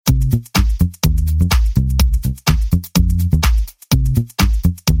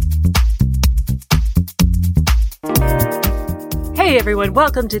Hey everyone,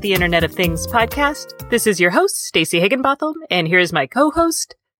 welcome to the Internet of Things podcast. This is your host, Stacey Higginbotham, and here's my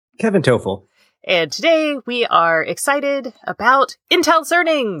co-host, Kevin Toffel. And today we are excited about Intel's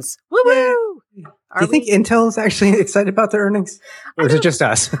earnings. Woo-woo! Do you think Intel is actually excited about their earnings? Or is it just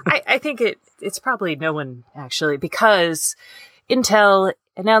us? I think it's probably no one, actually, because Intel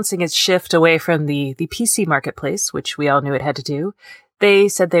announcing its shift away from the PC marketplace, which we all knew it had to do, they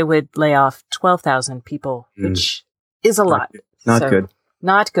said they would lay off 12,000 people, which is a lot. Not good.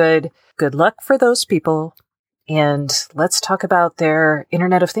 Not good. Good luck for those people. And let's talk about their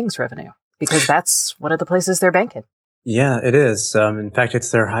Internet of Things revenue, because that's one of the places they're banking. Yeah, it is. In fact, it's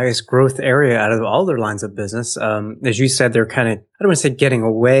their highest growth area out of all their lines of business. As you said, they're kind of, I don't want to say getting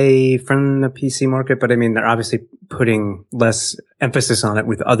away from the PC market, but I mean, they're obviously putting less emphasis on it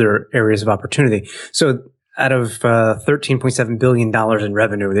with other areas of opportunity. So out of $13.7 billion in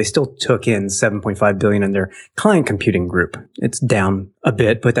revenue, they still took in $7.5 billion in their client computing group. It's down a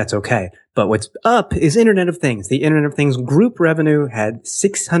bit, but that's okay. But what's up is Internet of Things. The Internet of Things group revenue had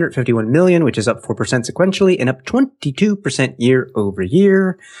 $651 million, which is up 4% sequentially and up 22% year over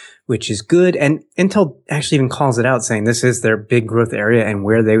year, which is good. And Intel actually even calls it out, saying this is their big growth area and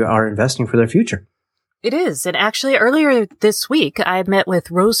where they are investing for their future. It is. And actually, earlier this week, I met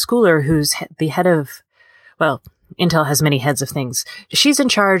with Rose Schooler, who's the head of, well, Intel has many heads of things. She's in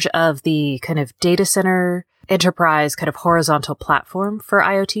charge of the kind of data center enterprise kind of horizontal platform for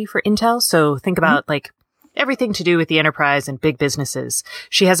IoT for Intel. So think about like everything to do with the enterprise and big businesses.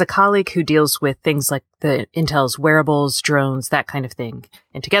 She has a colleague who deals with things like the Intel's wearables, drones, that kind of thing.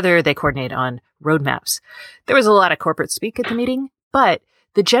 And together they coordinate on roadmaps. There was a lot of corporate speak at the meeting, but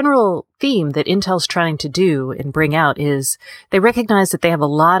the general theme that Intel's trying to do and bring out is they recognize that they have a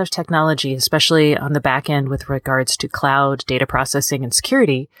lot of technology, especially on the back end with regards to cloud, data processing, and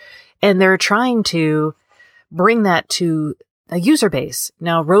security. And they're trying to bring that to a user base.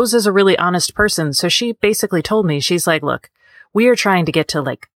 Now, Rose is a really honest person. So she basically told me, she's like, look, we are trying to get to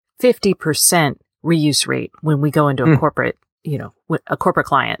like 50% reuse rate when we go into a corporate, a corporate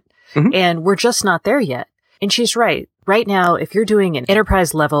client. And we're just not there yet. And she's right. Right now, if you're doing an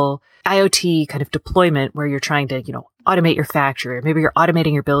enterprise level IoT kind of deployment where you're trying to, automate your factory, or maybe you're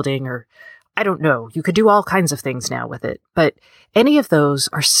automating your building, or I don't know, you could do all kinds of things now with it. But any of those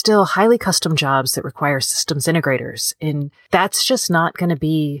are still highly custom jobs that require systems integrators. And that's just not going to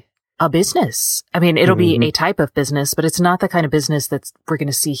be a business. I mean, it'll be a type of business, but it's not the kind of business that we're going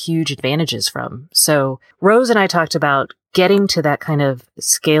to see huge advantages from. So Rose and I talked about getting to that kind of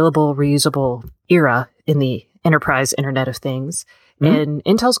scalable, reusable era in the enterprise Internet of Things. And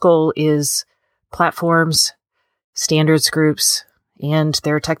Intel's goal is platforms, standards groups, and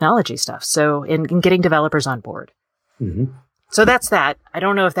their technology stuff. So in getting developers on board. So that's that. I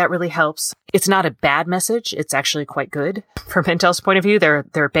don't know if that really helps. It's not a bad message. It's actually quite good from Intel's point of view.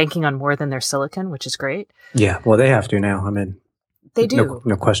 They're banking on more than their silicon, which is great. Yeah, well, they have to now. I mean, they do.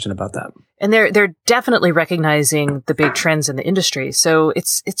 No question about that. And they're definitely recognizing the big trends in the industry. So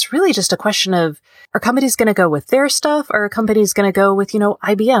it's really just a question of, are companies going to go with their stuff, or are companies going to go with,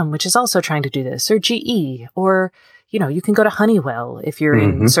 IBM, which is also trying to do this, or GE, or, you can go to Honeywell if you're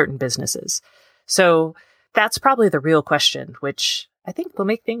in certain businesses. So that's probably the real question, which I think will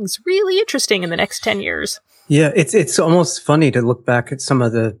make things really interesting in the next 10 years. Yeah, it's almost funny to look back at some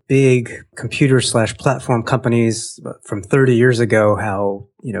of the big computer/platform companies from 30 years ago, how,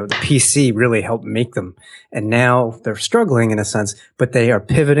 the PC really helped make them. And now they're struggling in a sense, but they are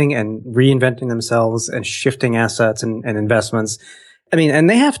pivoting and reinventing themselves and shifting assets and investments. I mean, and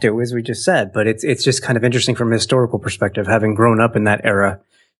they have to, as we just said, but it's just kind of interesting from a historical perspective, having grown up in that era,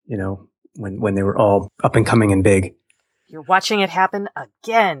 when they were all up and coming and big. You're watching it happen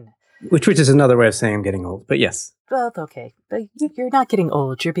again. Which is another way of saying I'm getting old, but yes. Well, okay. But you're not getting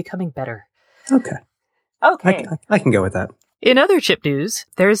old. You're becoming better. Okay. I can go with that. In other chip news,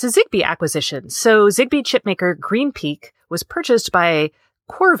 there's a Zigbee acquisition. So Zigbee chipmaker Green Peak was purchased by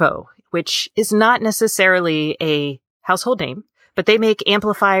Qorvo, which is not necessarily a household name, but they make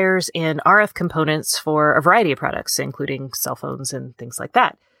amplifiers and RF components for a variety of products, including cell phones and things like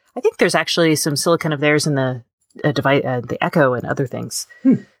that. I think there's actually some silicon of theirs in the device, the Echo and other things.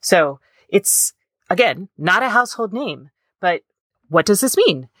 So it's, again, not a household name, but what does this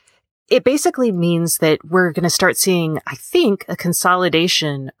mean? It basically means that we're going to start seeing, I think, a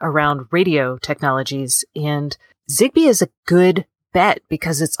consolidation around radio technologies, and Zigbee is a good bet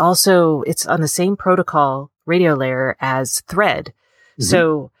because it's on the same protocol radio layer as Thread.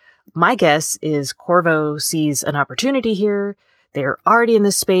 So my guess is Qorvo sees an opportunity here. They're already in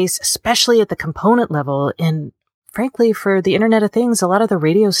this space, especially at the component level. And frankly, for the Internet of Things, a lot of the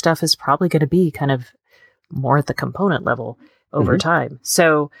radio stuff is probably going to be kind of more at the component level. over time.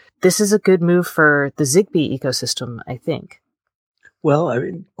 So this is a good move for the Zigbee ecosystem, I think. Well, I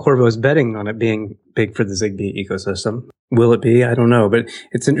mean, Qorvo's betting on it being big for the Zigbee ecosystem. Will it be? I don't know. But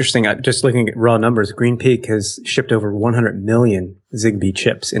it's interesting. Just looking at raw numbers, Green Peak has shipped over 100 million Zigbee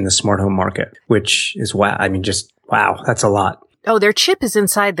chips in the smart home market, which is wow. I mean, just wow. That's a lot. Oh, their chip is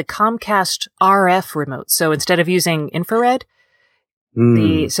inside the Comcast RF remote. So instead of using infrared,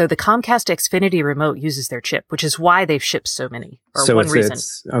 the Comcast Xfinity remote uses their chip, which is why they've shipped so many. Or so one reason.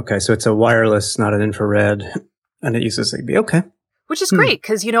 So it's a wireless, not an infrared, and it uses Zigbee. Okay. Which is great,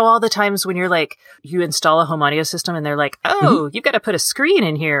 because all the times when you're like, you install a home audio system and they're like, oh, you've got to put a screen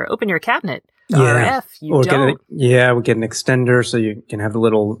in here, open your cabinet. RF, you don't. We get an extender so you can have a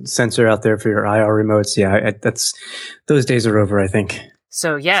little sensor out there for your IR remotes. Yeah, those days are over, I think.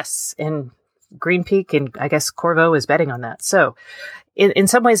 So yes, and Green Peak and I guess Qorvo is betting on that. So in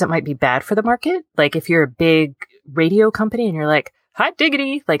some ways it might be bad for the market. Like if you're a big radio company and you're like, hot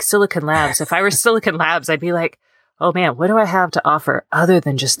diggity, like Silicon Labs. If I were Silicon Labs, I'd be like, oh man, what do I have to offer other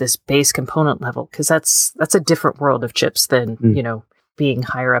than just this base component level? Because that's a different world of chips than, being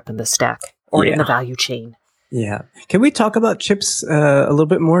higher up in the stack or in the value chain. Yeah. Can we talk about chips a little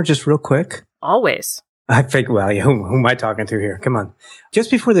bit more, just real quick? Always. I think, who am I talking to here? Come on. Just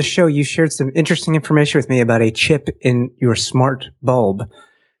before the show, you shared some interesting information with me about a chip in your smart bulb.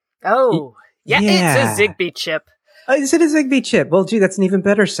 Oh, yeah. It's a Zigbee chip. Is it a Zigbee chip? Well, gee, that's an even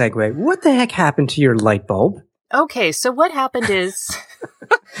better segue. What the heck happened to your light bulb? Okay, so what happened is...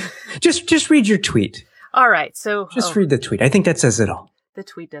 just read your tweet. All right, so... Just read the tweet. I think that says it all. The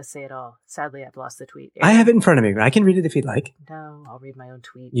tweet does say it all. Sadly, I've lost the tweet. I have it in front of me. I can read it if you'd like. No, I'll read my own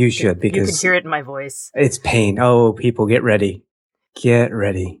tweet. You should, because... You can hear it in my voice. It's pain. Oh, people, get ready. Get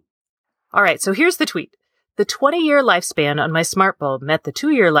ready. All right, so here's the tweet. The 20-year lifespan on my smart bulb met the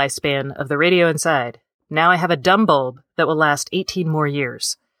 2-year lifespan of the radio inside. Now I have a dumb bulb that will last 18 more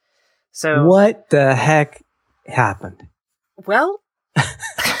years. So... What the heck happened? Well,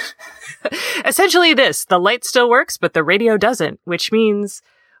 essentially the light still works, but the radio doesn't, which means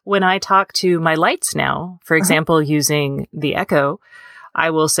when I talk to my lights now, for example, using the Echo,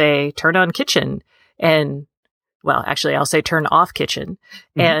 I will say, turn on kitchen and, well, actually I'll say turn off kitchen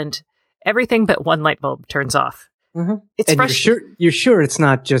and everything but one light bulb turns off. It's frustrating. You're sure it's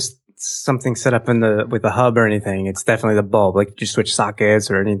not just something set up with a hub or anything? It's definitely the bulb. Like you switch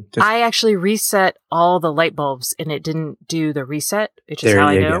sockets or anything. I actually reset all the light bulbs and it didn't do the reset, which is how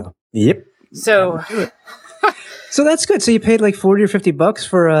I know. Go. Yep. So, so that's good. So you paid like $40 or $50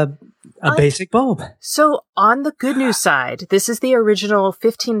 for a basic bulb. So on the good news side, this is the original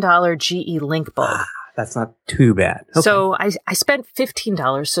 $15 GE Link bulb. That's not too bad. Okay. So I spent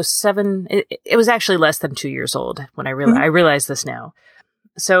 $15. So it was actually less than 2 years old when I realized this now.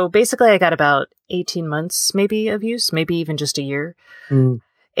 So basically I got about 18 months maybe of use, maybe even just a year.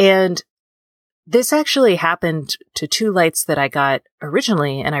 And this actually happened to 2 lights that I got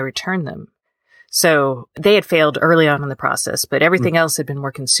originally and I returned them. So they had failed early on in the process, but everything else had been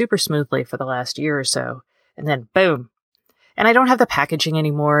working super smoothly for the last year or so. And then boom. And I don't have the packaging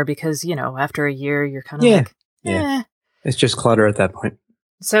anymore because, after a year, you're kind of like, yeah. It's just clutter at that point.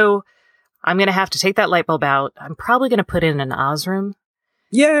 So I'm going to have to take that light bulb out. I'm probably going to put in an Osram.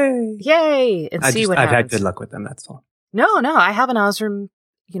 Yay! And see what happens. I've had good luck with them, that's all. No, I have an Osram,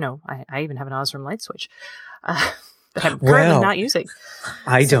 I even have an Osram light switch that I'm currently not using.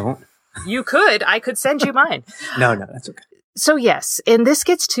 I don't. You could. I could send you mine. No, that's okay. So yes, and this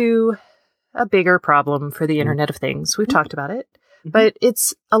gets to a bigger problem for the Internet of Things. We've talked about it, but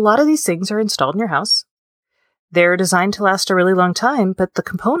it's a lot of these things are installed in your house. They're designed to last a really long time, but the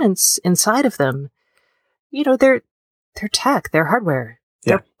components inside of them, they're tech, they're hardware.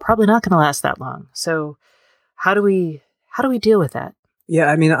 Yeah. They're probably not going to last that long. So how do we deal with that? Yeah,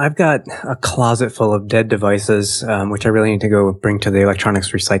 I mean, I've got a closet full of dead devices, which I really need to go bring to the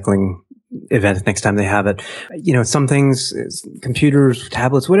electronics recycling event next time they have it. Some things, computers,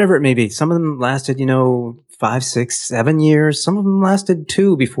 tablets, whatever it may be, some of them lasted, 5, 6, 7 years. Some of them lasted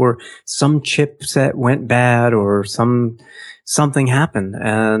 2 before some chipset went bad or something happened.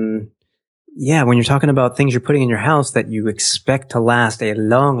 And yeah, when you're talking about things you're putting in your house that you expect to last a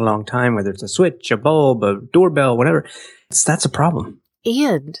long, long time, whether it's a switch, a bulb, a doorbell, whatever, that's a problem.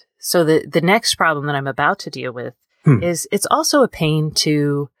 And so the next problem that I'm about to deal with is it's also a pain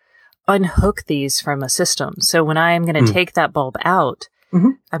to unhook these from a system. So when I'm going to take that bulb out,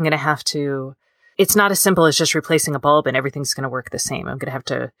 I'm going to have to, it's not as simple as just replacing a bulb and everything's going to work the same. I'm going to have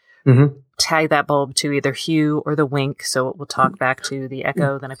to tag that bulb to either Hue or the Wink. So it will talk back to the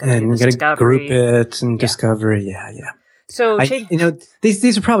Echo. Then I've got to do this Discovery. Group it and Discovery. Yeah. So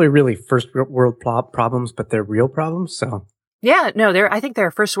these are probably really first world problems, but they're real problems. So Yeah, no, I think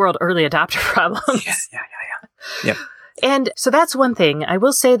they're first world early adopter problems. Yep. And so that's one thing. I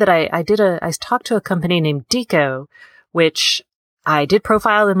will say that I talked to a company named Deco, which I did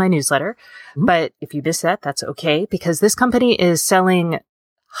profile in my newsletter. Mm-hmm. But if you missed that, that's okay, because this company is selling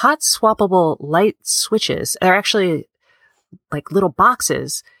hot swappable light switches. They're actually like little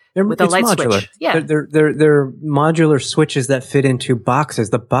boxes with a light modular. Switch. Yeah. They're modular switches that fit into boxes.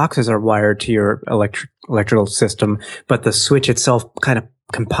 The boxes are wired to your electrical system, but the switch itself kind of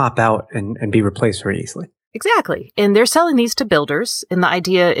can pop out and be replaced very easily. Exactly. And they're selling these to builders. And the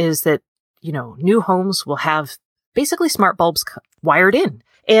idea is that, new homes will have basically smart bulbs wired in.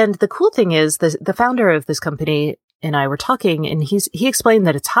 And the cool thing is the founder of this company and I were talking, and he explained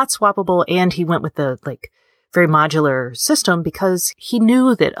that it's hot swappable, and he went with the very modular system because he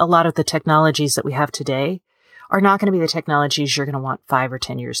knew that a lot of the technologies that we have today are not going to be the technologies you're going to want 5 or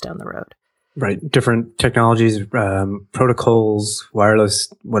 10 years down the road. Right. Different technologies, protocols,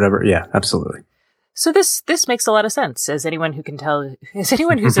 wireless, whatever. Yeah, absolutely. So this makes a lot of sense. As anyone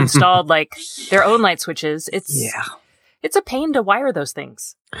who's installed their own light switches, it's a pain to wire those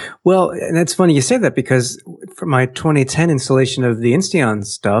things. Well, and it's funny you say that because for my 2010 installation of the Insteon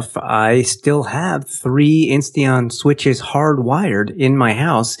stuff, I still have 3 Insteon switches hardwired in my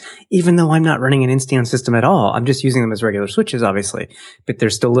house, even though I'm not running an Insteon system at all. I'm just using them as regular switches, obviously. But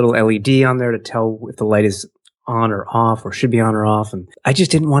there's still a little LED on there to tell if the light is on or off or should be on or off. And I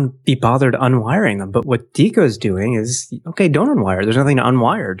just didn't want to be bothered unwiring them. But what Deco's doing is, okay, don't unwire. There's nothing to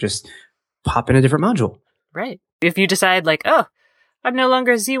unwire. Just pop in a different module. Right. If you decide I'm no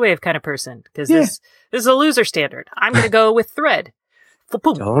longer a Z-Wave kind of person because this is a loser standard. I'm going to go with Thread.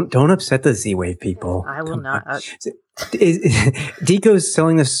 Don't upset the Z-Wave people. I will not. Deco's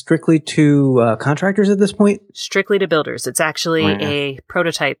selling this strictly to contractors at this point? Strictly to builders. It's actually a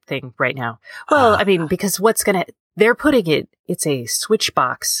prototype thing right now. Well, because they're putting it's a switch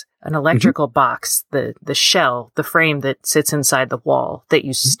box, an electrical box, the shell, the frame that sits inside the wall that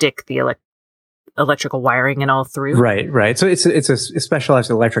you stick the electrical wiring and all through. Right. So it's a specialized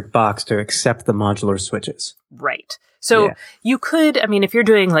electric box to accept the modular switches. Right. So you could, if you're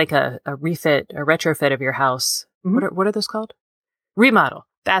doing a refit, a retrofit of your house, what are those called? Remodel.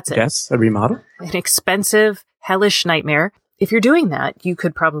 That's it. Yes, a remodel. An expensive, hellish nightmare. If you're doing that, you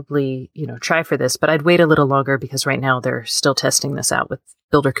could probably, try for this, but I'd wait a little longer because right now they're still testing this out with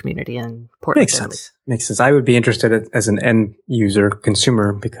builder community in Portland. Makes sense. I would be interested as an end user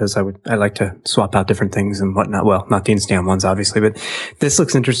consumer because I like to swap out different things and whatnot. Well, not the Insteon ones, obviously, but this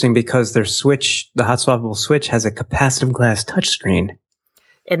looks interesting because their switch, the hot swappable switch, has a capacitive glass touchscreen.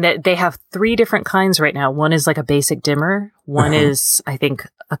 And that they have 3 different kinds right now. One is a basic dimmer. One is, I think,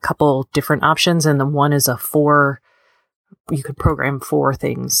 a couple different options. And then one is you could program 4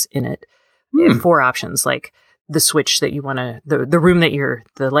 things in it. 4 options, the switch that you want to, the room that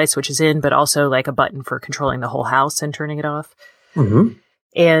the light switch is in, but also a button for controlling the whole house and turning it off. Mm-hmm.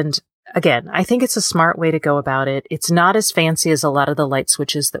 And again, I think it's a smart way to go about it. It's not as fancy as a lot of the light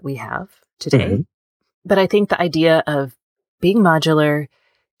switches that we have today, but I think the idea of being modular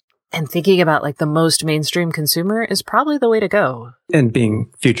and thinking about the most mainstream consumer is probably the way to go. And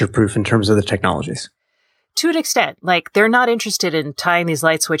being future-proof in terms of the technologies. To an extent, they're not interested in tying these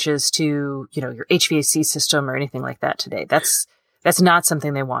light switches to, your HVAC system or anything like that today. That's not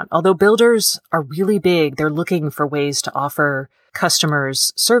something they want. Although builders are really big, they're looking for ways to offer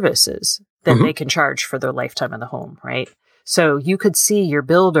customers services that they can charge for their lifetime in the home, right? So you could see your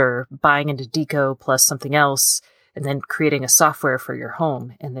builder buying into Deco plus something else and then creating a software for your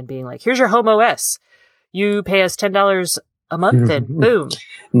home and then being here's your home OS. You pay us $10 a month and boom.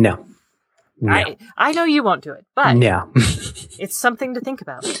 No. I know you won't do it, but yeah. It's something to think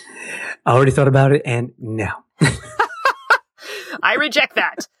about. I already thought about it, and no. I reject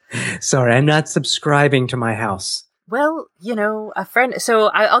that. Sorry, I'm not subscribing to my house. Well, a friend. So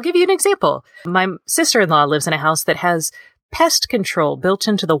I'll give you an example. My sister-in-law lives in a house that has pest control built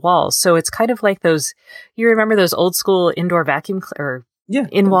into the walls. So it's kind of like those, you remember those old school indoor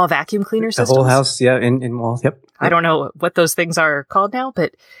in-wall vacuum cleaner systems? The whole house, in wall, yep. I don't know what those things are called now,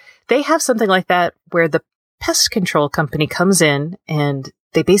 but they have something like that where the pest control company comes in and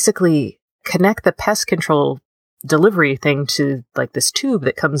they basically connect the pest control delivery thing to this tube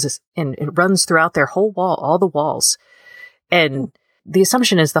that comes and it runs throughout their whole wall, all the walls. And the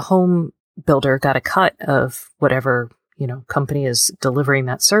assumption is the home builder got a cut of whatever, company is delivering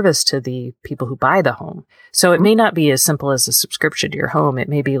that service to the people who buy the home. So it may not be as simple as a subscription to your home. It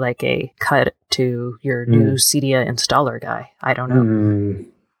may be a cut to your new CEDIA installer guy. I don't know.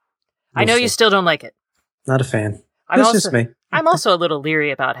 I know you still don't like it. Not a fan. That's just me. I'm also a little leery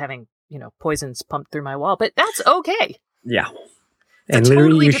about having, poisons pumped through my wall, but that's okay. Yeah. It's And a Leary,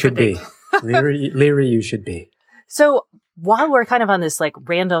 totally you different should be. thing. Leary, you should be. So while we're kind of on this like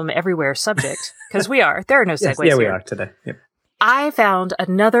random everywhere subject, because there are no segues yeah, we here. are today. Yep. I found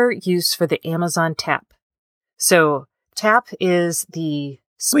another use for the Amazon Tap. So Tap is the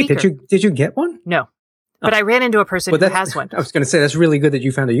speaker. Wait, did you get one? No. But I ran into a person who has one. I was going to say, that's really good that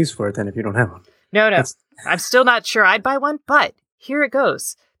you found a use for it then if you don't have one. No. I'm still not sure I'd buy one, but here it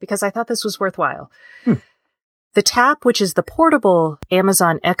goes, because I thought this was worthwhile. The Tap, which is the portable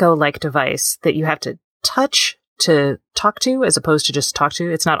Amazon Echo-like device that you have to touch to talk to as opposed to just talk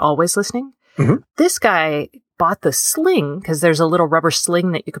to. It's not always listening. Mm-hmm. This guy bought the sling because there's a little rubber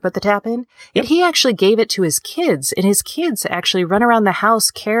sling that you could put the Tap in. Yep. And he actually gave it to his kids, and his kids actually run around the house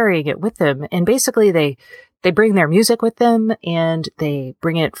carrying it with them. And basically they bring their music with them, and they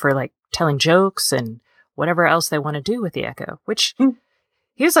bring it for like telling jokes and whatever else they want to do with the Echo, which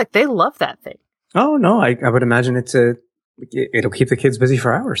he was like, they love that thing. Oh, no, I would imagine it'll keep the kids busy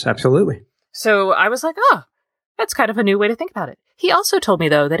for hours. Absolutely. So I was like, oh, that's kind of a new way to think about it. He also told me,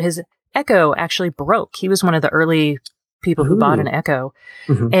 though, that his Echo actually broke. He was one of the early people who bought an Echo.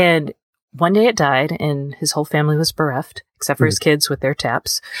 Mm-hmm. And one day it died, and his whole family was bereft, except for his kids with their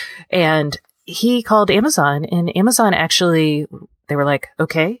Taps. And he called Amazon, and Amazon actually, they were like,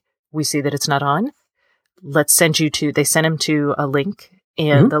 okay, we see that it's not on. Let's send you to, they sent him to a link,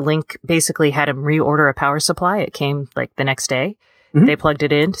 and the link basically had him reorder a power supply. It came like the next day. They plugged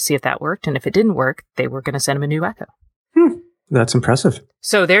it in to see if that worked. And if it didn't work, they were going to send him a new Echo. That's impressive.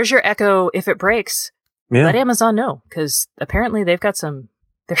 So there's your Echo. If it breaks, let Amazon know, because apparently they've got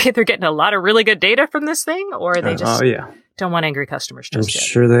they're either getting a lot of really good data from this thing, or they just don't want angry customers just yet. I'm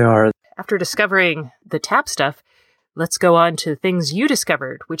sure they are. After discovering the Tap stuff, let's go on to things you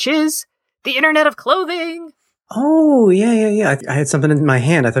discovered, which is the Internet of Clothing. Oh, yeah. I had something in my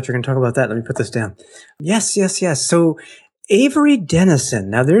hand. I thought you were going to talk about that. Let me put this down. Yes. So Avery Dennison.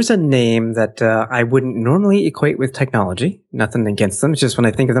 Now, there's a name that I wouldn't normally equate with technology. Nothing against them. It's just when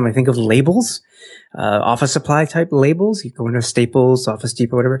I think of them, I think of labels, office supply type labels. You go into Staples, Office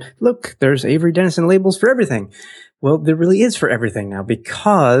Depot, whatever. Look, there's Avery Dennison labels for everything. Well, there really is for everything now,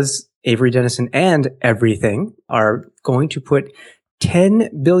 because Avery Dennison and everything are going to put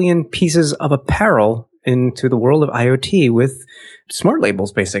 10 billion pieces of apparel into the world of IoT with smart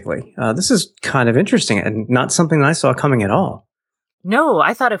labels, basically. This is kind of interesting and not something that I saw coming at all. No,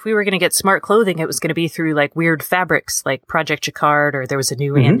 I thought if we were going to get smart clothing, it was going to be through like weird fabrics like Project Jacquard, or there was a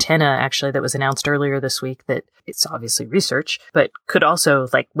new antenna actually that was announced earlier this week that it's obviously research, but could also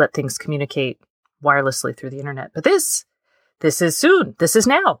like let things communicate wirelessly through the internet. But this is soon. This is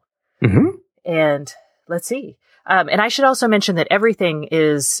now. And let's see. And I should also mention that everything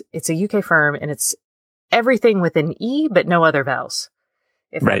it's a UK firm, and it's everything with an E, but no other vowels,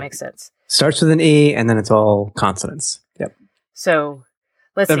 if that makes sense. Starts with an E, and then it's all consonants. Yep. So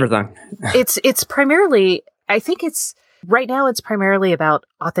let's see. Everything. It's primarily, I think right now it's primarily about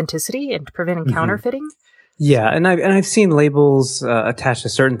authenticity and preventing counterfeiting. Yeah, and I've seen labels attached to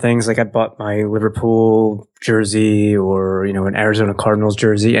certain things. Like I bought my Liverpool jersey, or an Arizona Cardinals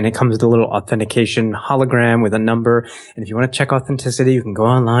jersey, and it comes with a little authentication hologram with a number. And if you want to check authenticity, you can go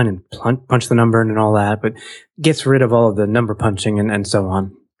online and punch the number in and all that. But gets rid of all of the number punching and so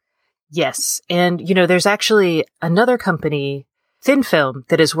on. Yes, and there's actually another company, Thin Film,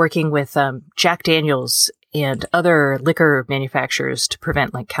 that is working with Jack Daniels and other liquor manufacturers to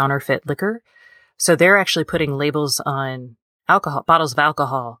prevent like counterfeit liquor. So they're actually putting labels on bottles of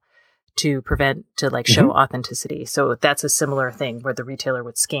alcohol to show authenticity. So that's a similar thing where the retailer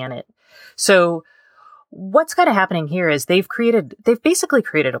would scan it. So what's kind of happening here is they've basically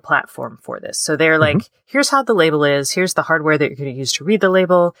created a platform for this. So they're like, here's how the label is. Here's the hardware that you're going to use to read the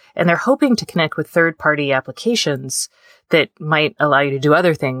label. And they're hoping to connect with third-party applications that might allow you to do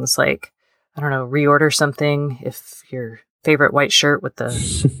other things like, I don't know, reorder something. If your favorite white shirt with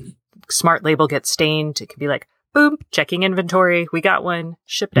the smart label gets stained, it could be like, boom, checking inventory. We got one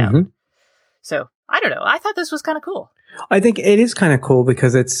shipped out. So I don't know. I thought this was kind of cool. I think it is kind of cool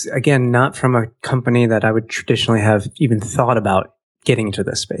because it's, again, not from a company that I would traditionally have even thought about getting into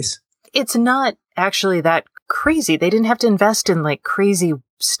this space. It's not actually that crazy. They didn't have to invest in like crazy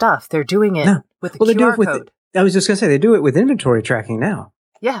stuff. They're doing it with the QR code. I was just going to say, they do it with inventory tracking now.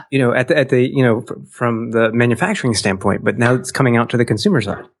 Yeah. From the manufacturing standpoint, but now it's coming out to the consumer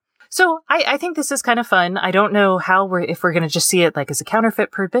side. So I think this is kind of fun. I don't know if we're going to just see it like as a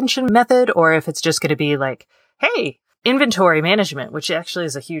counterfeit prevention method, or if it's just going to be like, hey, inventory management, which actually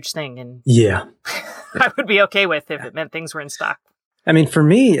is a huge thing. And yeah, I would be okay with if it meant things were in stock I mean, for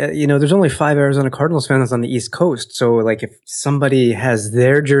me, there's only 5 Arizona Cardinals fans on the East Coast. So, like, if somebody has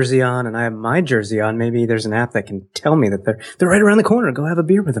their jersey on and I have my jersey on, maybe there's an app that can tell me that they're right around the corner. Go have a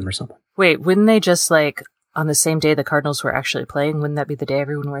beer with them or something. Wait, wouldn't they just, like, on the same day the Cardinals were actually playing, wouldn't that be the day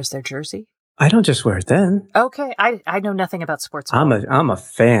everyone wears their jersey? I don't just wear it then. Okay, I know nothing about sports. I'm a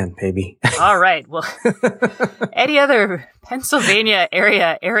fan, baby. All right. Well, any other Pennsylvania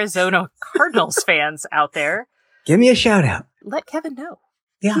area Arizona Cardinals fans out there? Give me a shout out. Let Kevin know.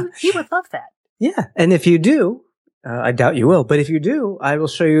 Yeah. He would love that. Yeah. And if you do, I doubt you will, but if you do, I will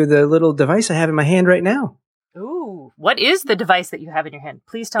show you the little device I have in my hand right now. Ooh, what is the device that you have in your hand?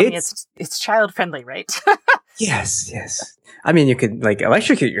 Please tell me it's child friendly, right? Yes. I mean, you could like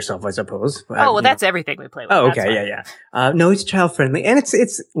electrocute yourself, I suppose. That's everything we play with. Oh, okay. Yeah. No, it's child friendly. And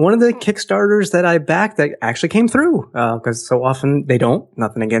it's one of the Kickstarters that I backed that actually came through. Cause so often they don't.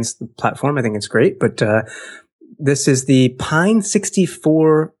 Nothing against the platform. I think it's great. But, this is the Pine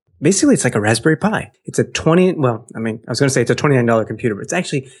 64. Basically, it's like a Raspberry Pi. It's I was going to say it's a $29 computer, but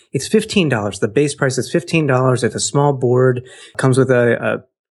it's $15. The base price is $15. It's a small board. Comes with a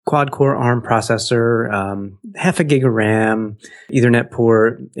quad-core ARM processor, half a gig of RAM, Ethernet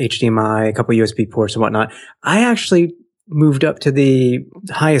port, HDMI, a couple USB ports and whatnot. I actually moved up to the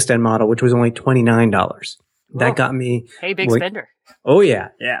highest end model, which was only $29. That got me. Hey, big spender. Oh yeah.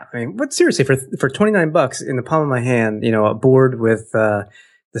 I mean, but seriously, for $29 in the palm of my hand, a board with the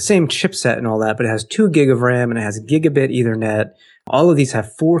same chipset and all that, but it has 2 gig of RAM and it has gigabit Ethernet. All of these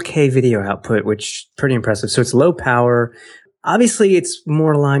have 4K video output, which is pretty impressive. So it's low power. Obviously, it's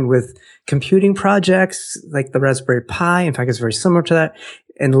more aligned with computing projects like the Raspberry Pi. In fact, it's very similar to that,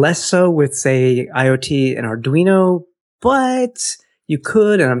 and less so with, say, IoT and Arduino. But you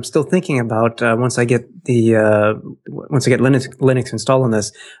could, and I'm still thinking about once I get Linux installed on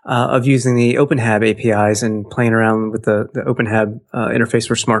this, of using the OpenHAB APIs and playing around with the OpenHAB interface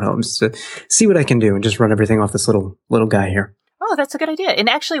for smart homes to see what I can do and just run everything off this little guy here. Oh, that's a good idea. And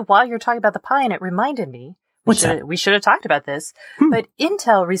actually, while you're talking about the Pi, and it reminded me, we should have talked about this, but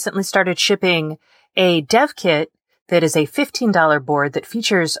Intel recently started shipping a dev kit that is a $15 board that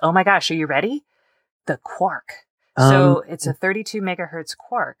features, oh my gosh, are you ready? The Quark. So it's a 32 megahertz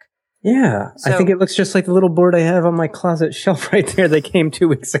Quark. Yeah. I think it looks just like the little board I have on my closet shelf right there that came 2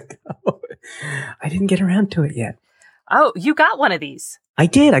 weeks ago. I didn't get around to it yet. Oh, you got one of these. I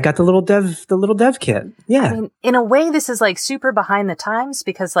did. I got the little dev kit. Yeah. I mean, in a way, this is like super behind the times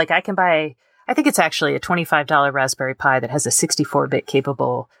because like I think it's actually a $25 Raspberry Pi that has a 64-bit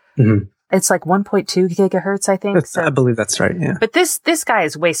capable. Mm-hmm. It's like 1.2 gigahertz, I think. I believe that's right. Yeah. But this guy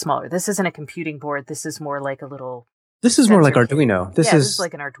is way smaller. This isn't a computing board. This is more like a little. This is more like Arduino. This is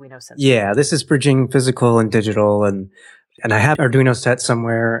like an Arduino sensor. Yeah, this is bridging physical and digital, and I have Arduino set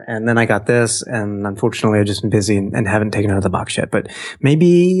somewhere, and then I got this, and unfortunately I've just been busy and haven't taken it out of the box yet. But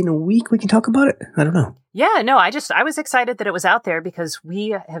maybe in a week we can talk about it. I don't know. Yeah, no, I was excited that it was out there because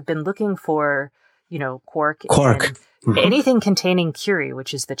we have been looking for, Quark. And anything containing Curie,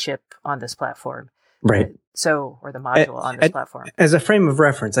 which is the chip on this platform. Right. Or the module on this platform. As a frame of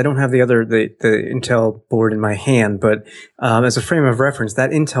reference, I don't have the Intel board in my hand, but as a frame of reference, that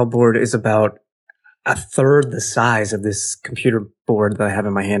Intel board is about a third the size of this computer board that I have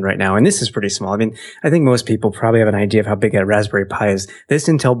in my hand right now. And this is pretty small. I mean, I think most people probably have an idea of how big a Raspberry Pi is. This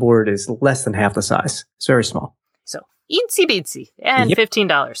Intel board is less than half the size. It's very small. So eensy beensy and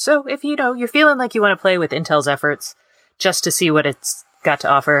 $15. So if you're feeling like you want to play with Intel's efforts just to see what it's got to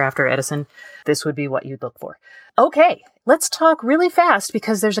offer after Edison, this would be what you'd look for. Okay, let's talk really fast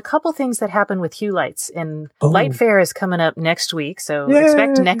because there's a couple things that happen with Hue lights. And Light Fair is coming up next week, so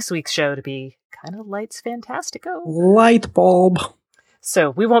expect next week's show to be kind of lights fantastico. Light bulb. So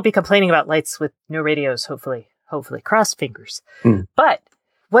we won't be complaining about lights with no radios, hopefully, cross fingers. But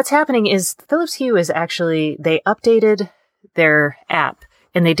what's happening is Philips Hue is they updated their app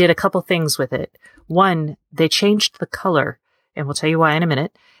and they did a couple things with it. One, they changed the color, and we'll tell you why in a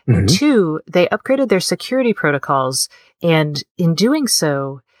minute. Mm-hmm. And 2, they upgraded their security protocols. And in doing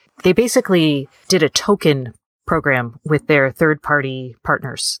so, they basically did a token program with their third-party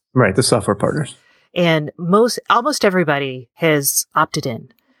partners. Right, the software partners. And almost everybody has opted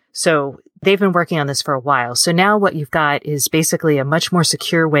in. So they've been working on this for a while. So now what you've got is basically a much more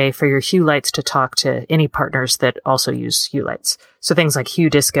secure way for your Hue lights to talk to any partners that also use Hue lights. So things like Hue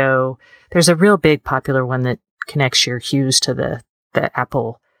Disco. There's a real big popular one that connects your Hues to the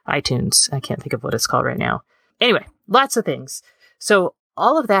Apple iTunes. I can't think of what it's called right now. Anyway, lots of things. So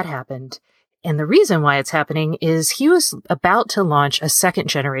all of that happened. And the reason why it's happening is Hue is about to launch a 2nd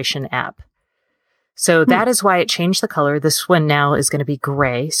generation app. So that is why it changed the color. This one now is going to be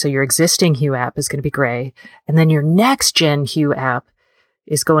gray. So your existing Hue app is going to be gray. And then your next gen Hue app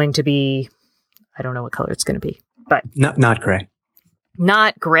is going to be, I don't know what color it's going to be, but not gray.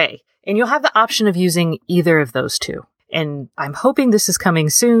 Not gray. And you'll have the option of using either of those two. And I'm hoping this is coming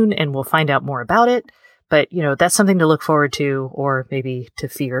soon and we'll find out more about it. But, that's something to look forward to, or maybe to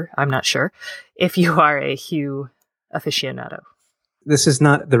fear. I'm not sure. If you are a Hue aficionado. This is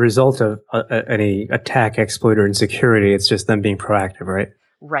not the result of any attack, exploit, or insecurity. It's just them being proactive, right?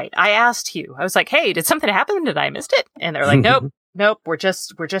 Right. I asked Hue. I was like, hey, did something happen? Did I missed it? And they're like, nope. We're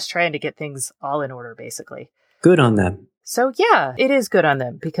just trying to get things all in order, basically. Good on them. So yeah, it is good on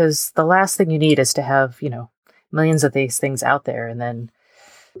them, because the last thing you need is to have, millions of these things out there. And then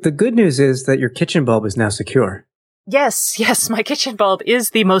the good news is that your kitchen bulb is now secure. Yes, my kitchen bulb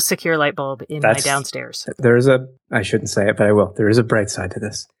is the most secure light bulb in my downstairs. I shouldn't say it, but I will. There is a bright side to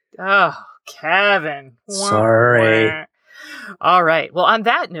this. Oh, Kevin. Sorry. All right. Well, on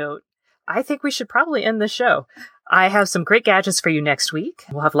that note, I think we should probably end the show. I have some great gadgets for you next week.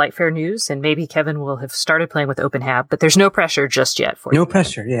 We'll have Lightfair news, and maybe Kevin will have started playing with OpenHab, but there's no pressure just yet for you. No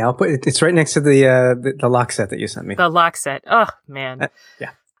pressure. Yeah, I'll put it's right next to the lock set that you sent me. The lock set. Oh, man. Yeah.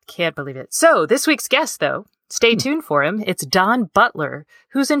 Can't believe it. So this week's guest, though, stay tuned for him. It's Don Butler,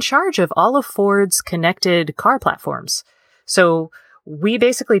 who's in charge of all of Ford's connected car platforms. So we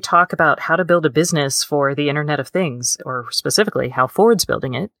basically talk about how to build a business for the Internet of Things, or specifically how Ford's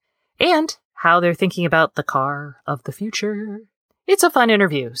building it, and how they're thinking about the car of the future. It's a fun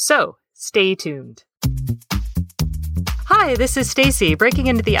interview, so stay tuned. Hi, this is Stacy, breaking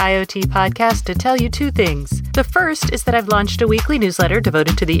into the IoT podcast to tell you two things. The first is that I've launched a weekly newsletter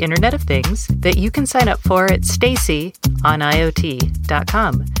devoted to the Internet of Things that you can sign up for at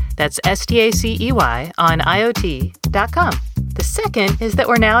staceyoniot.com. That's STACEY on IoT.com. The second is that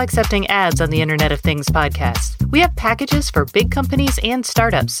we're now accepting ads on the Internet of Things podcast. We have packages for big companies and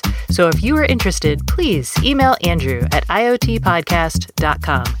startups. So if you are interested, please email Andrew at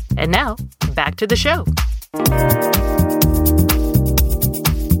IoTpodcast.com. And now, back to the show.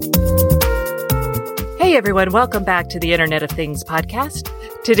 Hey everyone, welcome back to the Internet of Things podcast.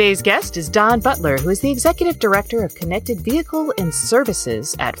 Today's guest is Don Butler, who is the Executive Director of Connected Vehicle and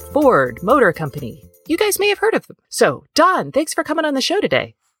Services at Ford Motor Company. You guys may have heard of them. So, Don, thanks for coming on the show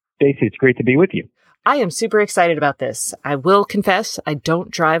today. Stacey, it's great to be with you. I am super excited about this. I will confess, I don't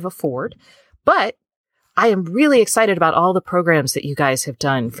drive a Ford, but I am really excited about all the programs that you guys have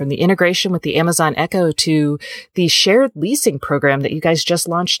done, from the integration with the Amazon Echo to the shared leasing program that you guys just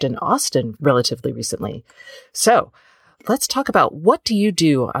launched in Austin relatively recently. So let's talk about, what do you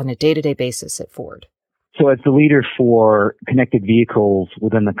do on a day-to-day basis at Ford? So as the leader for connected vehicles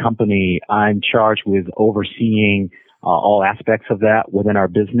within the company, I'm charged with overseeing all aspects of that within our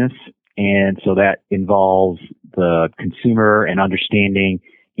business. And so that involves the consumer and understanding,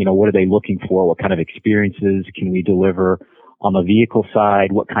 what are they looking for? What kind of experiences can we deliver on the vehicle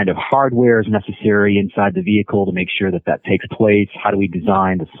side? What kind of hardware is necessary inside the vehicle to make sure that takes place? How do we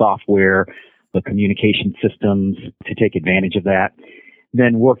design the software, the communication systems to take advantage of that?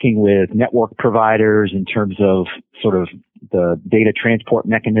 Then working with network providers in terms of sort of the data transport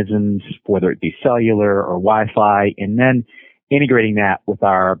mechanisms, whether it be cellular or Wi-Fi, and then integrating that with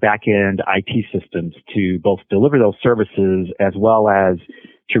our back-end IT systems to both deliver those services as well as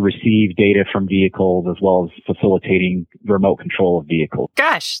to receive data from vehicles, as well as facilitating remote control of vehicles.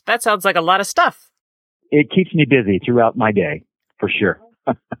 Gosh, that sounds like a lot of stuff. It keeps me busy throughout my day, for sure.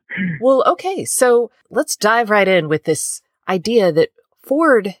 Well, okay, so let's dive right in with this idea that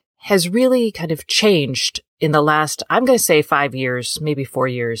Ford has really kind of changed in the last, I'm going to say 5 years, maybe 4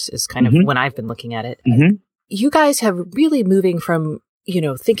 years is kind of when I've been looking at it. You guys have really moving from,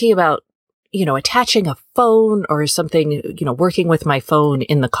 thinking about, attaching a phone or something, working with my phone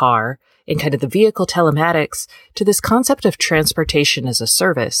in the car and kind of the vehicle telematics to this concept of transportation as a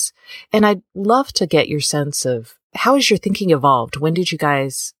service. And I'd love to get your sense of, how has your thinking evolved? When did you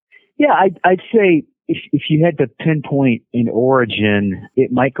guys? Yeah, I'd say if you had to pinpoint an origin,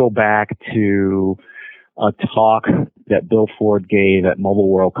 it might go back to a talk that Bill Ford gave at Mobile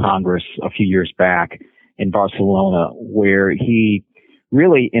World Congress a few years back in Barcelona, where he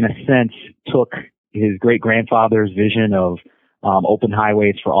really, in a sense, took his great-grandfather's vision of open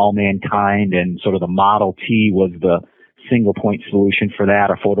highways for all mankind, and sort of the Model T was the single-point solution for that,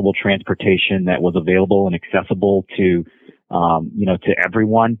 affordable transportation that was available and accessible to, to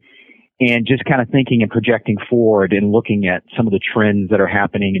everyone. And just kind of thinking and projecting forward and looking at some of the trends that are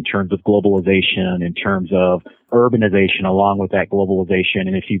happening in terms of globalization, in terms of urbanization along with that globalization.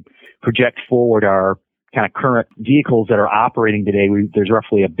 And if you project forward our kind of current vehicles that are operating today, there's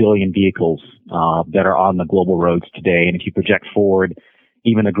roughly 1 billion vehicles that are on the global roads today. And if you project forward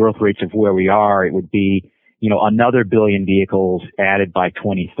even the growth rates of where we are, it would be, another billion vehicles added by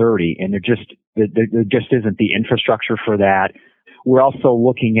 2030. And there just isn't the infrastructure for that. We're also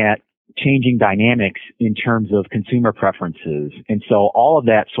looking at changing dynamics in terms of consumer preferences. And so all of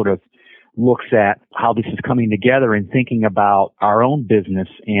that sort of looks at how this is coming together and thinking about our own business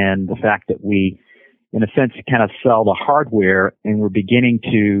and the fact that we, in a sense, kind of sell the hardware, and we're beginning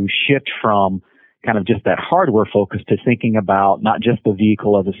to shift from kind of just that hardware focus to thinking about not just the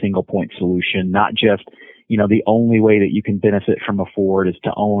vehicle as a single point solution, not just, the only way that you can benefit from a Ford is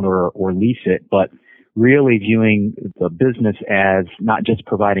to own or lease it, but really viewing the business as not just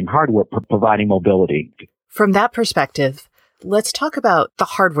providing hardware, but providing mobility. From that perspective, let's talk about the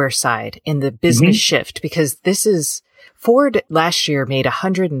hardware side in the business shift, because Ford last year made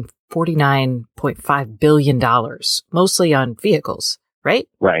 $149.5 billion, mostly on vehicles, right?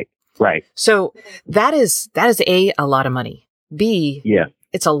 Right. So that is A, a lot of money. B, yeah,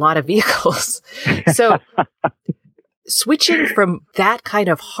 it's a lot of vehicles. So switching from that kind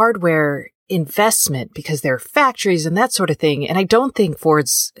of hardware investment, because they're factories and that sort of thing. And I don't think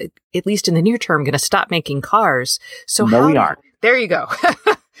Ford's, at least in the near term, going to stop making cars. So no, we aren't. There you go.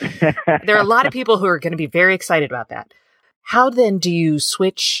 There are a lot of people who are going to be very excited about that. How then do you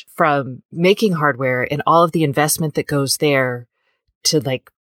switch from making hardware and all of the investment that goes there to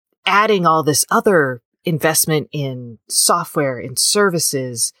adding all this other investment in software and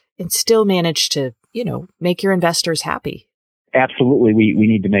services and still manage to, make your investors happy? Absolutely. We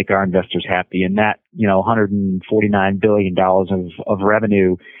need to make our investors happy. And that, $149 billion of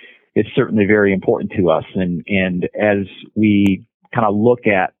revenue is certainly very important to us. And as we kind of look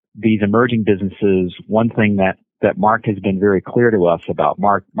at these emerging businesses, one thing that Mark has been very clear to us about,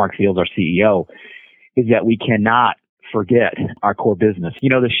 Mark Fields, our CEO, is that we cannot forget our core business.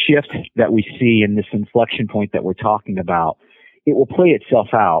 The shift that we see in this inflection point that we're talking about, it will play itself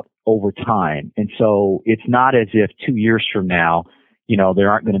out over time. And so it's not as if 2 years from now, there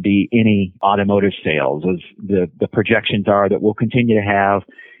aren't going to be any automotive sales. As the projections are that we'll continue to have,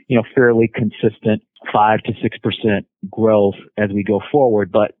 fairly consistent 5 to 6% growth as we go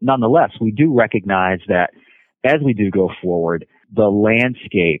forward. But nonetheless, we do recognize that as we do go forward, the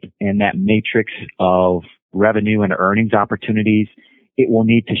landscape and that matrix of revenue and earnings opportunities, it will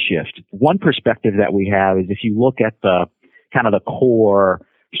need to shift. One perspective that we have is if you look at the kind of the core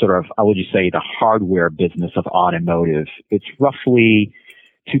sort of, I would just say, the hardware business of automotive, it's roughly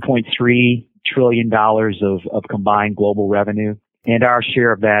 $2.3 trillion of combined global revenue. And our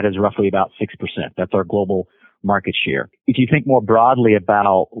share of that is roughly about 6%. That's our global market share. If you think more broadly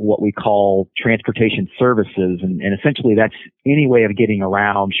about what we call transportation services, and essentially that's any way of getting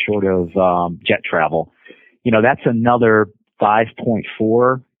around short of jet travel, that's another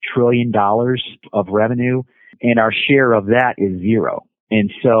 $5.4 trillion of revenue, and our share of that is zero.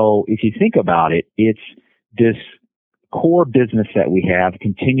 And so if you think about it, it's this core business that we have,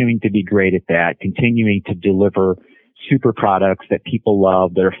 continuing to be great at that, continuing to deliver super products that people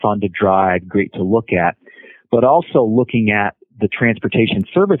love, that are fun to drive, great to look at, but also looking at the transportation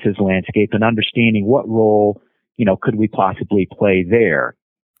services landscape and understanding what role, could we possibly play there.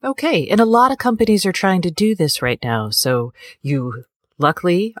 Okay. And a lot of companies are trying to do this right now. So you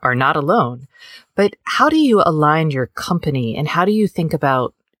luckily are not alone. But how do you align your company and how do you think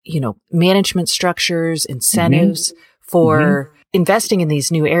about, management structures, incentives for investing in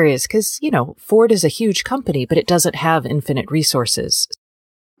these new areas? Because, Ford is a huge company, but it doesn't have infinite resources.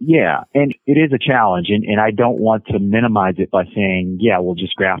 Yeah, and it is a challenge, and I don't want to minimize it by saying, we'll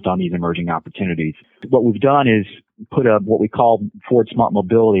just graft on these emerging opportunities. What we've done is put what we call Ford Smart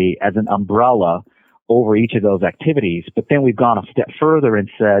Mobility as an umbrella over each of those activities, but then we've gone a step further and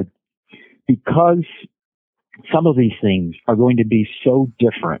said, because some of these things are going to be so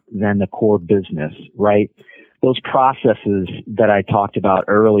different than the core business, right? Those processes that I talked about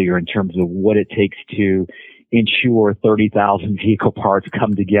earlier in terms of what it takes to ensure 30,000 vehicle parts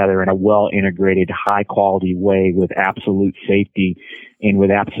come together in a well-integrated, high-quality way with absolute safety and with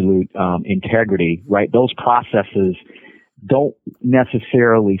absolute integrity, right? Those processes don't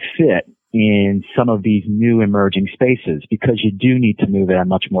necessarily fit in some of these new emerging spaces because you do need to move at a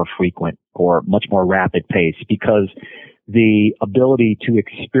much more frequent or much more rapid pace because the ability to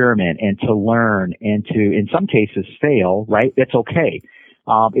experiment and to learn and to, in some cases, fail, right? That's okay.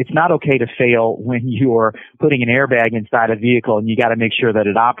 It's not okay to fail when you're putting an airbag inside a vehicle and you got to make sure that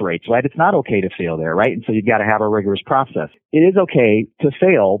it operates, right? It's not okay to fail there, right? And so you've got to have a rigorous process. It is okay to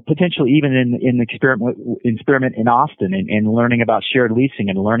fail, potentially even in the experiment in Austin and learning about shared leasing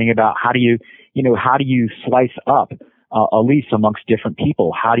and learning about how do you slice up a lease amongst different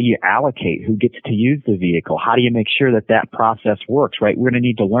people? How do you allocate who gets to use the vehicle? How do you make sure that that process works, right? We're going to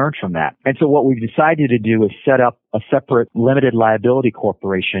need to learn from that. And so what we've decided to do is set up a separate limited liability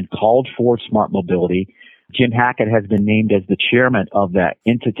corporation called Ford Smart Mobility. Jim Hackett has been named as the chairman of that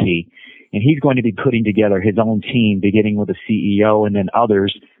entity, and he's going to be putting together his own team, beginning with a CEO and then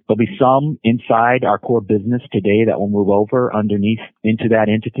others. There'll be some inside our core business today that will move over underneath into that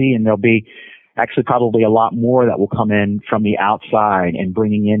entity, and there'll be actually probably a lot more that will come in from the outside and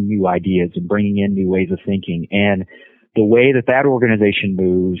bringing in new ideas and bringing in new ways of thinking. And the way that that organization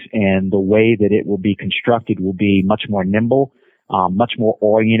moves and the way that it will be constructed will be much more nimble, much more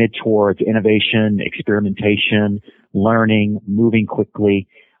oriented towards innovation, experimentation, learning, moving quickly.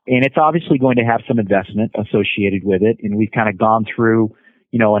 And it's obviously going to have some investment associated with it. And we've kind of gone through,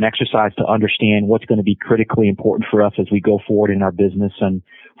 an exercise to understand what's going to be critically important for us as we go forward in our business. And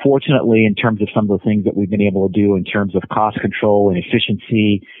fortunately, in terms of some of the things that we've been able to do in terms of cost control and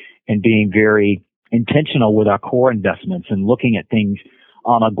efficiency and being very intentional with our core investments and looking at things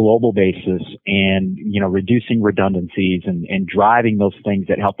on a global basis and, reducing redundancies and driving those things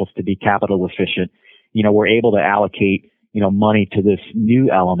that help us to be capital efficient, we're able to allocate, money to this new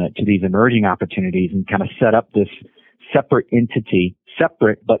element, to these emerging opportunities and kind of set up this separate entity,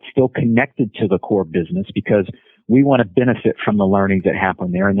 separate but still connected to the core business because we want to benefit from the learnings that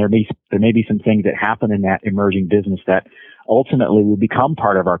happen there. And there may be some things that happen in that emerging business that ultimately will become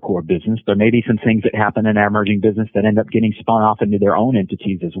part of our core business. There may be some things that happen in our emerging business that end up getting spun off into their own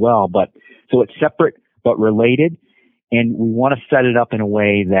entities as well. But so it's separate but related. And we want to set it up in a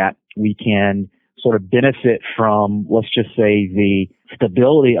way that we can sort of benefit from, let's just say, the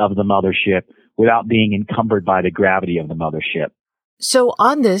stability of the mothership without being encumbered by the gravity of the mothership. So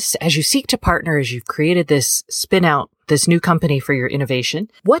on this, as you seek to partner, as you've created this spin out, this new company for your innovation,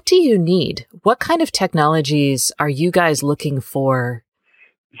 what do you need? What kind of technologies are you guys looking for?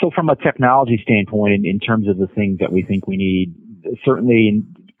 So from a technology standpoint, in terms of the things that we think we need, certainly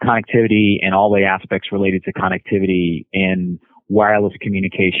connectivity and all the aspects related to connectivity and wireless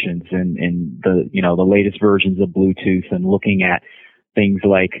communications and the latest versions of Bluetooth and looking at things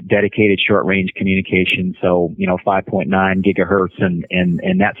like dedicated short range communication. So, 5.9 gigahertz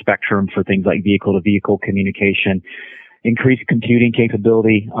and that spectrum for things like vehicle to vehicle communication, increased computing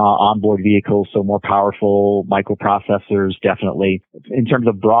capability, onboard vehicles. So more powerful microprocessors, definitely. In terms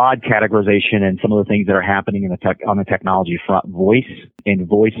of broad categorization and some of the things that are happening on the technology front, voice and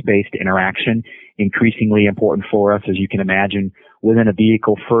voice-based interaction, increasingly important for us, as you can imagine, within a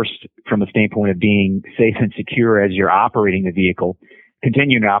vehicle, first from a standpoint of being safe and secure as you're operating the vehicle,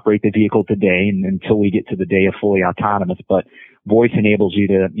 continuing to operate the vehicle today and until we get to the day of fully autonomous. But voice enables you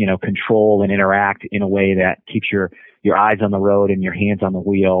to, control and interact in a way that keeps your eyes on the road and your hands on the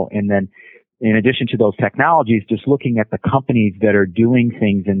wheel. And then in addition to those technologies, just looking at the companies that are doing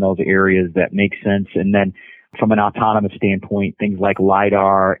things in those areas that make sense. And then from an autonomous standpoint, things like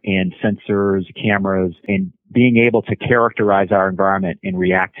LiDAR and sensors, cameras, and being able to characterize our environment and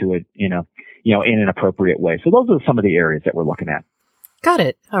react to it in an appropriate way. So those are some of the areas that we're looking at. Got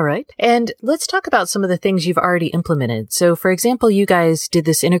it. All right. And let's talk about some of the things you've already implemented. So for example, you guys did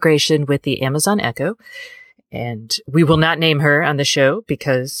this integration with the Amazon Echo, and we will not name her on the show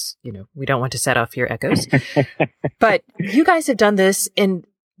because, we don't want to set off your echoes. But you guys have done this, and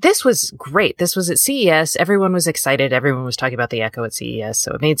this was great. This was at CES. Everyone was excited. Everyone was talking about the Echo at CES,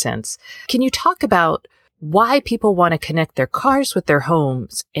 so it made sense. Can you talk about why people want to connect their cars with their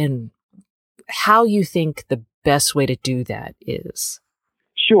homes and how you think the best way to do that is?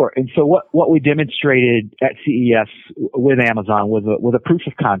 Sure. And so what we demonstrated at CES with Amazon was a proof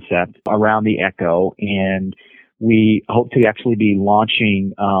of concept around the Echo, and we hope to actually be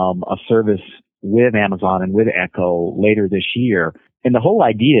launching a service with Amazon and with Echo later this year. And the whole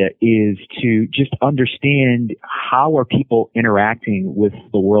idea is to just understand how are people interacting with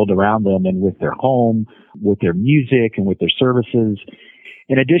the world around them and with their home, with their music, and with their services.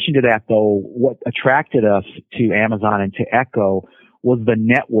 In addition to that, though, what attracted us to Amazon and to Echo was the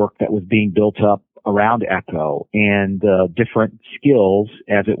network that was being built up around Echo and the different skills,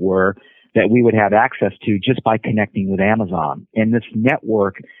 as it were, that we would have access to just by connecting with Amazon. And this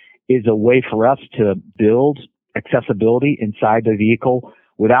network is a way for us to build accessibility inside the vehicle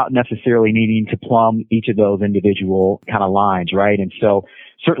without necessarily needing to plumb each of those individual kind of lines, right? And so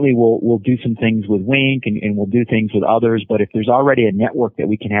certainly we'll do some things with Wink and we'll do things with others, but if there's already a network that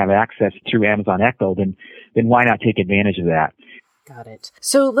we can have access through Amazon Echo, then why not take advantage of that? Got it.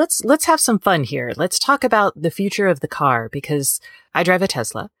 So let's have some fun here. Let's talk about the future of the car, because I drive a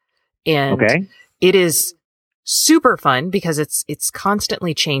Tesla, and It is super fun because it's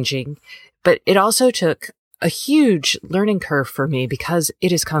constantly changing, but it also took a huge learning curve for me because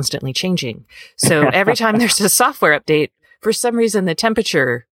it is constantly changing. So every time there's a software update, for some reason, the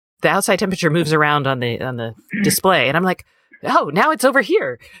outside temperature moves around on the display. And I'm like, oh, now it's over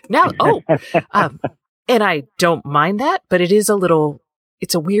here. And I don't mind that, but it's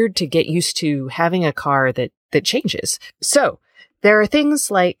a weird to get used to having a car that changes. So there are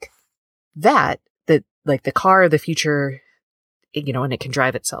things like that like the car of the future, and it can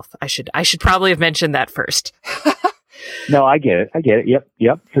drive itself. I should probably have mentioned that first. No, I get it.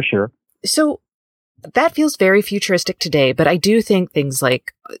 Yep, for sure. So that feels very futuristic today, but I do think things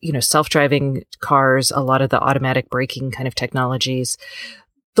like, self-driving cars, a lot of the automatic braking kind of technologies,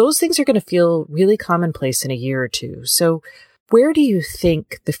 those things are going to feel really commonplace in a year or two. So where do you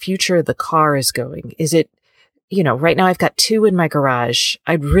think the future of the car is going? Is it, right now I've got 2 in my garage.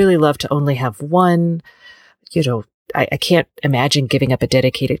 I'd really love to only have one. I can't imagine giving up a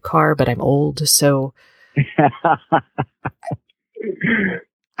dedicated car, but I'm old. So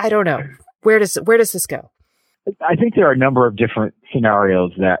I don't know. Where does this go? I think there are a number of different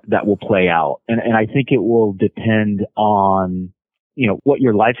scenarios that will play out. And I think it will depend on, what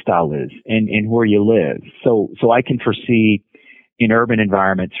your lifestyle is and where you live. So I can foresee in urban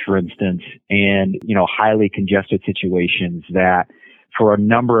environments, for instance, and, highly congested situations that for a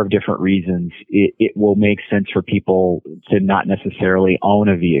number of different reasons, it will make sense for people to not necessarily own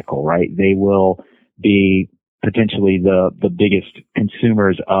a vehicle, right? They will be potentially the biggest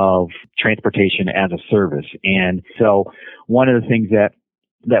consumers of transportation as a service. And so one of the things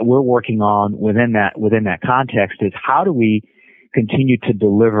that we're working on within that context is how do we continue to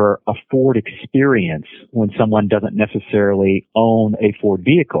deliver a Ford experience when someone doesn't necessarily own a Ford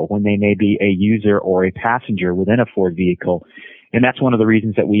vehicle, when they may be a user or a passenger within a Ford vehicle. And that's one of the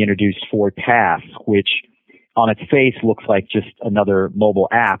reasons that we introduced Ford Pass, which on its face looks like just another mobile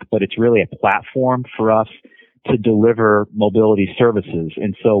app, but it's really a platform for us to deliver mobility services.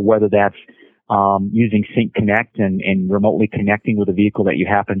 And so whether that's using Sync Connect and remotely connecting with a vehicle that you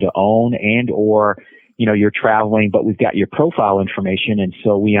happen to own, and or you're traveling, but we've got your profile information, and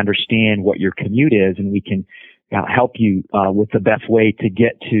so we understand what your commute is, and we can help you with the best way to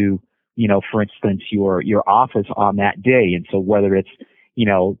get to, for instance, your office on that day. And so whether it's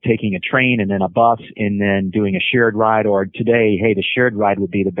taking a train and then a bus and then doing a shared ride, or today, hey, the shared ride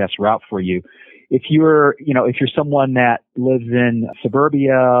would be the best route for you. If you're someone that lives in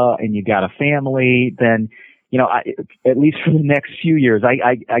suburbia and you've got a family, then at least for the next few years,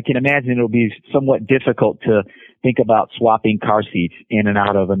 I can imagine it'll be somewhat difficult to think about swapping car seats in and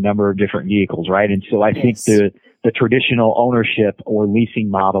out of a number of different vehicles, right? And so I think the traditional ownership or leasing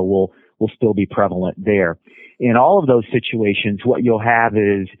model will still be prevalent there. In all of those situations, what you'll have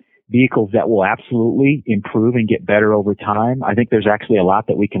is vehicles that will absolutely improve and get better over time. I think there's actually a lot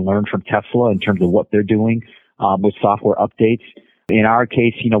that we can learn from Tesla in terms of what they're doing with software updates. In our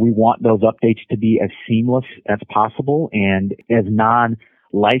case, we want those updates to be as seamless as possible and as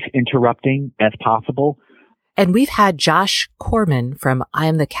non-life interrupting as possible. And we've had Josh Corman from I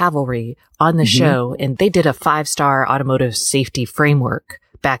Am the Cavalry on the show, and they did a 5-star automotive safety framework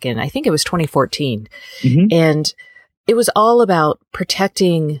back in, I think it was 2014. And it was all about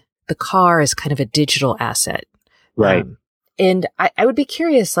protecting the car as kind of a digital asset. Right. And I would be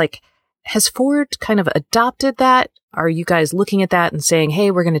curious, has Ford kind of adopted that? Are you guys looking at that and saying, hey,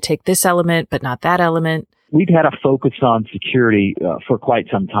 we're going to take this element, but not that element? We've had a focus on security for quite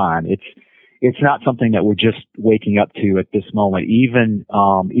some time. It's not something that we're just waking up to at this moment. Even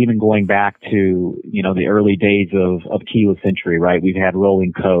going back to, the early days of keyless entry, right? We've had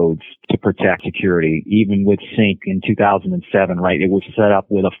rolling codes to protect security. Even with Sync in 2007, right? It was set up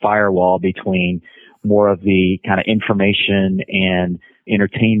with a firewall between more of the kind of information and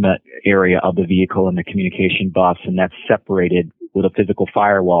entertainment area of the vehicle and the communication bus, and that's separated with a physical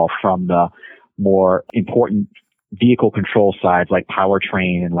firewall from the more important vehicle control sides like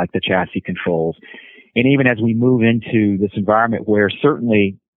powertrain and like the chassis controls. And even as we move into this environment where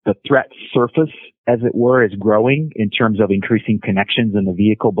certainly the threat surface, as it were, is growing in terms of increasing connections in the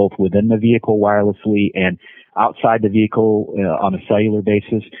vehicle, both within the vehicle wirelessly and outside the vehicle on a cellular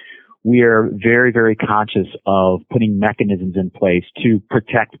basis, we are very, very conscious of putting mechanisms in place to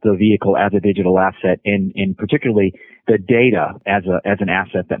protect the vehicle as a digital asset, and particularly the data as an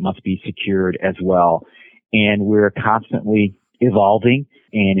asset that must be secured as well. And we're constantly evolving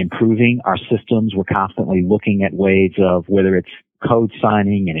and improving our systems. We're constantly looking at ways of whether it's code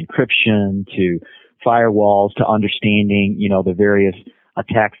signing and encryption to firewalls to understanding, the various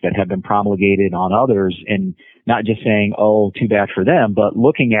attacks that have been promulgated on others, and not just saying, oh, too bad for them, but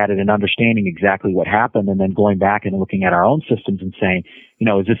looking at it and understanding exactly what happened, and then going back and looking at our own systems and saying,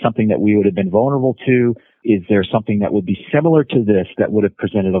 is this something that we would have been vulnerable to? is there something that would be similar to this that would have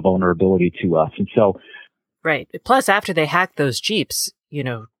presented a vulnerability to us? And so, right. Plus, after they hacked those Jeeps,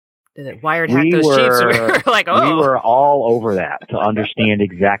 Wired hacked those Jeeps, we were like, oh. We were all over that to understand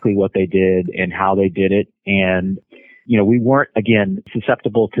exactly what they did and how they did it. And, we weren't, again,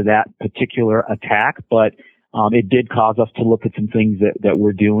 susceptible to that particular attack, but it did cause us to look at some things that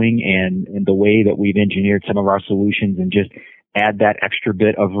we're doing and the way that we've engineered some of our solutions and just add that extra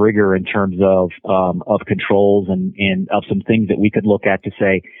bit of rigor in terms of controls and of some things that we could look at to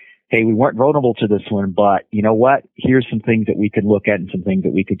say, hey, we weren't vulnerable to this one, but you know what? Here's some things that we could look at and some things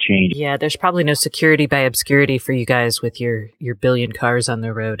that we could change. Yeah, there's probably no security by obscurity for you guys with your billion cars on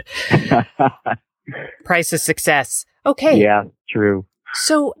the road. Price of success. Okay. Yeah, true.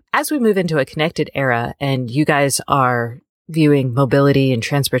 So as we move into a connected era and you guys are viewing mobility and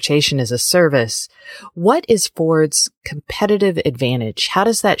transportation as a service, what is Ford's competitive advantage? How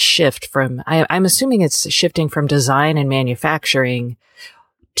does that shift from, I'm assuming it's shifting from design and manufacturing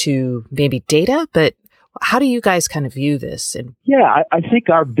to maybe data, but how do you guys kind of view this? Yeah, I think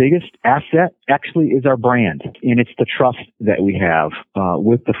our biggest asset actually is our brand, and it's the trust that we have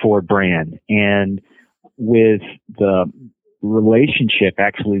with the Ford brand and with the relationship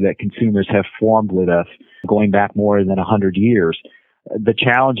actually that consumers have formed with us going back more than 100 years. The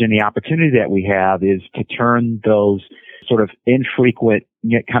challenge and the opportunity that we have is to turn those sort of infrequent,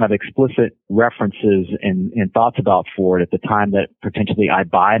 yet kind of explicit references and thoughts about Ford at the time that potentially I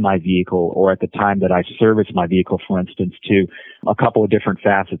buy my vehicle or at the time that I service my vehicle, for instance, to a couple of different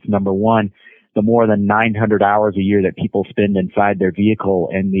facets. Number one, the more than 900 hours a year that people spend inside their vehicle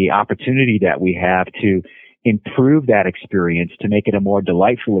and the opportunity that we have to improve that experience, to make it a more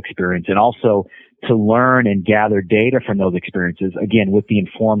delightful experience, and also to learn and gather data from those experiences, again, with the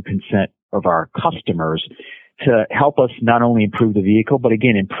informed consent of our customers, to help us not only improve the vehicle, but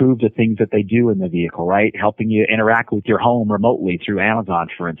again, improve the things that they do in the vehicle, right? Helping you interact with your home remotely through Amazon,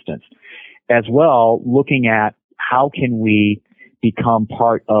 for instance. As well, looking at how can we become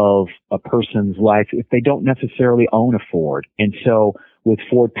part of a person's life if they don't necessarily own a Ford. And so with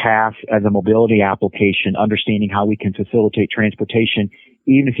Ford Pass as a mobility application, understanding how we can facilitate transportation,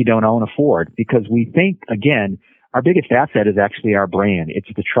 even if you don't own a Ford, because we think, again, our biggest asset is actually our brand. It's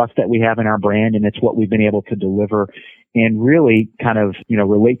the trust that we have in our brand, and it's what we've been able to deliver and really kind of,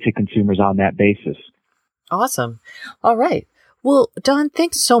 relate to consumers on that basis. Awesome. All right. Well, Don,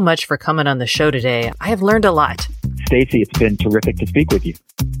 thanks so much for coming on the show today. I have learned a lot. Stacy, it's been terrific to speak with you.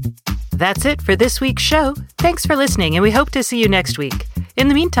 That's it for this week's show. Thanks for listening, and we hope to see you next week. In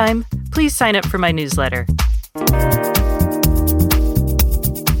the meantime, please sign up for my newsletter.